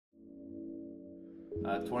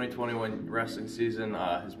2021 wrestling season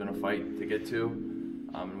has been a fight to get to,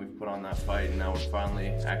 and we've put on that fight, and now we're finally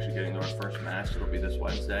actually getting to our first match. It'll be this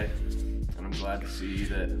Wednesday, and I'm glad to see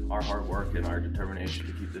that our hard work and our determination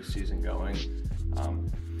to keep this season going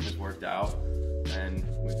has worked out, and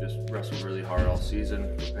we've just wrestled really hard all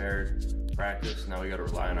season, prepared, practiced. Now we got to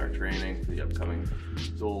rely on our training for the upcoming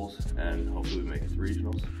duels, and hopefully we make it to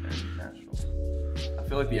regionals and nationals. I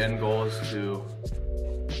feel like the end goal is to,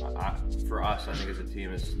 for us, I think as a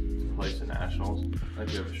team, is to place the nationals. I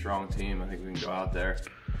think we have a strong team. I think we can go out there.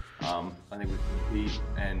 I think we can compete.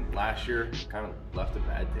 And last year kind of left a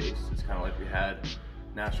bad taste. It's kind of like we had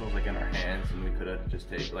nationals like in our hands, and we could have just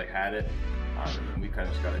had it, and we kind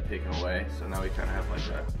of just got it taken away. So now we kind of have like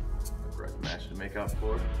a direct match to make up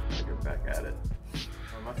for, and get back at it.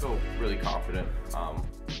 I feel really confident.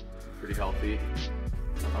 Pretty healthy.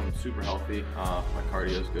 I'm super healthy. My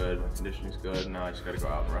cardio's good, my conditioning's good, and now I just got to go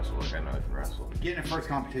out and wrestle like I know I can wrestle. Getting a first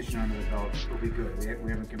competition under the belt will be good.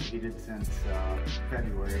 We haven't competed since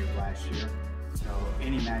February of last year, so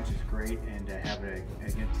any match is great, and to have it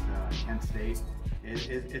against Kent State,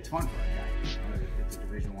 it's fun for our guys. It's a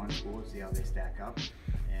Division I school, see how they stack up,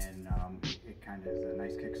 and it kind of is a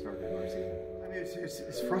nice kickstart to our season. I mean,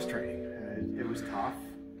 it's frustrating. It was tough,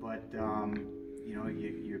 but you know,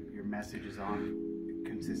 your message is on.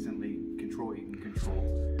 Consistently control what you can control,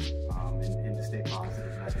 and to stay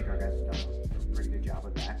positive. And I think our guys have done a pretty good job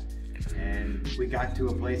of that. And we got to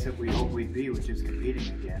a place that we hoped we'd be, which is competing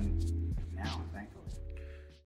again.